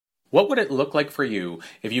What would it look like for you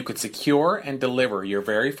if you could secure and deliver your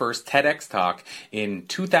very first TEDx talk in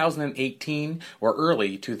 2018 or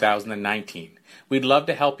early 2019? We'd love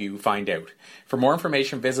to help you find out. For more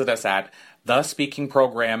information, visit us at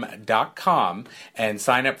thespeakingprogram.com and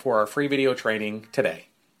sign up for our free video training today.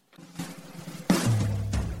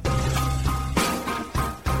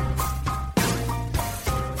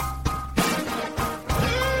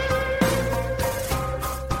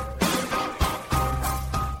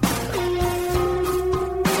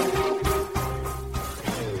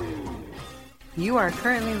 You are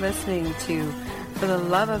currently listening to For the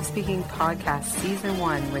Love of Speaking podcast, Season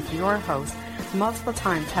 1, with your host,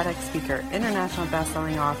 multiple-time TEDx speaker, international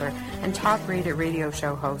best-selling author, and top-rated radio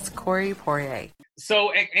show host, Corey Poirier.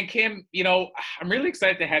 So, and Kim, I'm really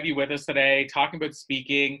excited to have you with us today, talking about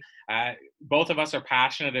speaking. Both of us are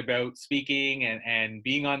passionate about speaking and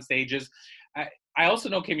being on stages. I also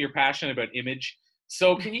know, Kim, you're passionate about image.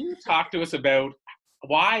 So can you talk to us about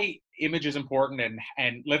why image is important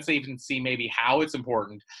and let's even see maybe how it's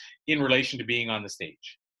important in relation to being on the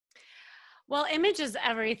stage? Well, image is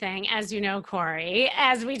everything, as you know, Corey,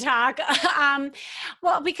 as we talk.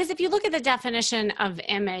 Because if you look at the definition of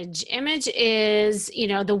image is,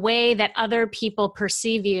 the way that other people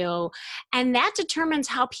perceive you, and that determines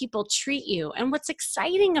how people treat you. And what's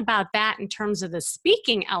exciting about that in terms of the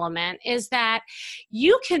speaking element is that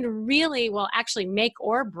you can really, actually make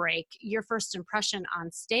or break your first impression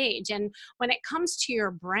on stage. And when it comes to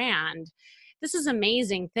your brand, this is an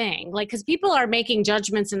amazing thing, because people are making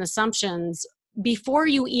judgments and assumptions before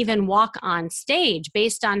you even walk on stage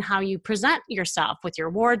based on how you present yourself with your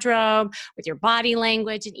wardrobe, with your body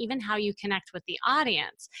language, and even how you connect with the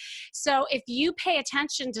audience. So if you pay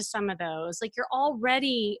attention to some of those, you're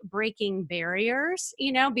already breaking barriers,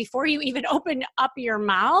 before you even open up your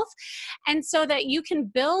mouth. And so that you can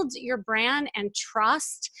build your brand and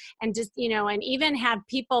trust and just, and even have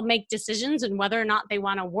people make decisions on whether or not they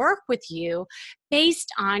want to work with you based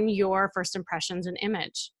on your first impressions and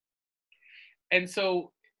image. And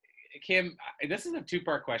so, Kim, this is a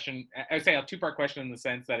two-part question. I would say a two-part question in the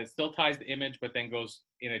sense that it still ties to image, but then goes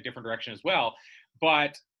in a different direction as well.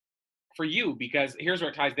 But for you, because here's where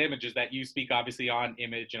it ties to image, is that you speak obviously on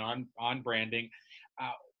image and on branding.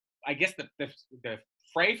 I guess the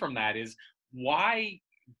fray from that is, why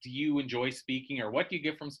do you enjoy speaking, or what do you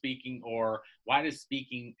get from speaking, or why does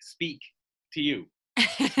speaking speak to you?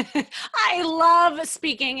 I love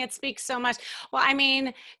speaking. It speaks so much. Well,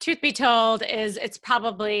 truth be told, it's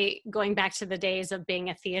probably going back to the days of being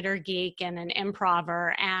a theater geek and an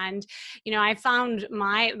improver. And, I found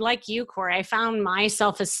like you, Corey, I found my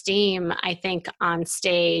self-esteem, I think, on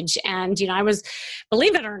stage. And,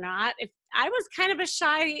 believe it or not, I was kind of a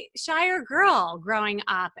shyer girl growing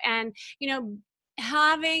up. And,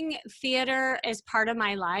 having theater as part of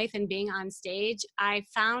my life and being on stage, I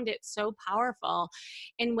found it so powerful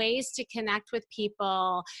in ways to connect with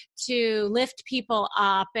people, to lift people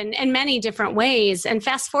up, and many different ways. And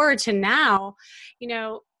fast forward to now,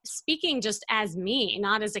 speaking just as me,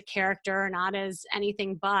 not as a character, not as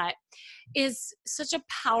anything but, is such a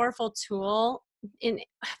powerful tool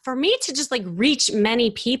for me to just reach many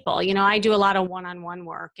people. I do a lot of one-on-one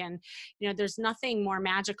work, and there's nothing more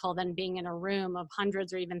magical than being in a room of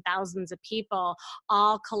hundreds or even thousands of people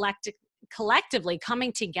all collectively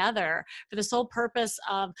coming together for the sole purpose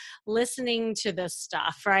of listening to this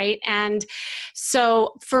stuff, right? And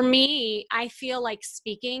so for me, I feel like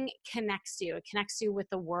speaking connects you. It connects you with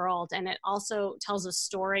the world, and it also tells a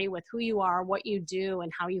story with who you are, what you do,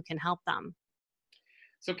 and how you can help them.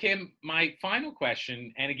 So Kim, my final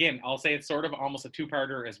question, and again, I'll say it's sort of almost a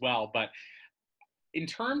two-parter as well, but in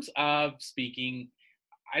terms of speaking,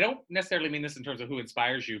 I don't necessarily mean this in terms of who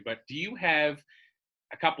inspires you, but do you have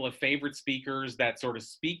a couple of favorite speakers that sort of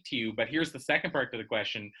speak to you? But here's the second part to the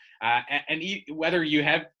question, and whether you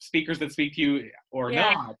have speakers that speak to you or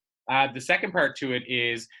not, the second part to it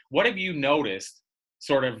is, what have you noticed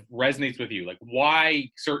sort of resonates with you?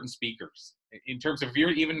 Why certain speakers? In terms of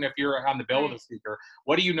even if you're on the bill with a speaker,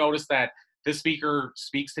 what do you notice that this speaker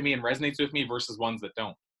speaks to me and resonates with me versus ones that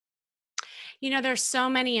don't? There's so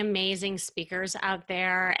many amazing speakers out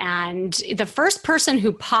there. And the first person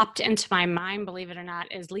who popped into my mind, believe it or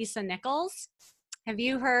not, is Lisa Nichols. Have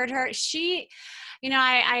you heard her? She,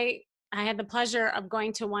 I had the pleasure of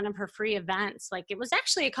going to one of her free events. It was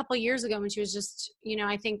actually a couple years ago when she was just,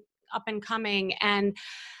 I think up and coming. And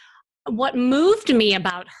what moved me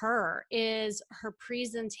about her is her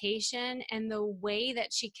presentation and the way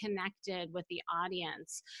that she connected with the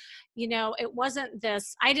audience. You know, it wasn't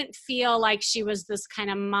this, I didn't feel like she was this kind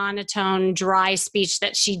of monotone, dry speech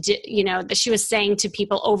that she did, you know, that she was saying to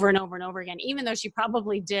people over and over and over again, even though she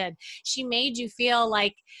probably did. She made you feel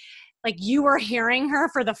like you were hearing her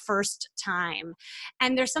for the first time.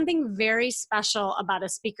 And there's something very special about a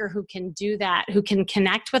speaker who can do that, who can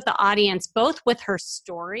connect with the audience, both with her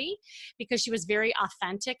story, because she was very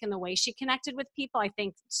authentic in the way she connected with people. I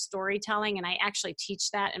think storytelling, and I actually teach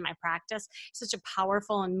that in my practice, such a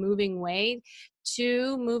powerful and moving way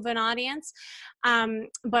to move an audience.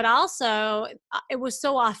 But also it was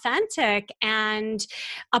so authentic and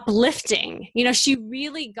uplifting. You know, she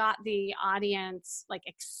really got the audience like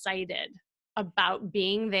excited about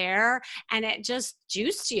being there, and it just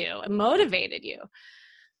juiced you, it motivated you.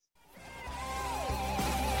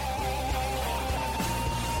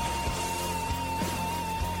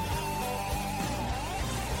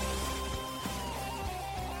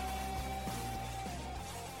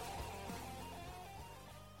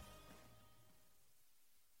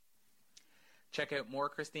 Check out more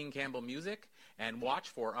Christine Campbell music and watch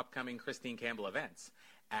for upcoming Christine Campbell events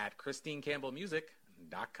at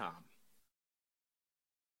ChristineCampbellMusic.com.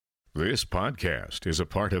 This podcast is a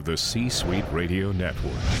part of the C-Suite Radio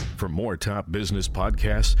Network. For more top business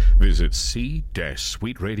podcasts, visit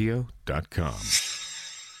c-suiteradio.com.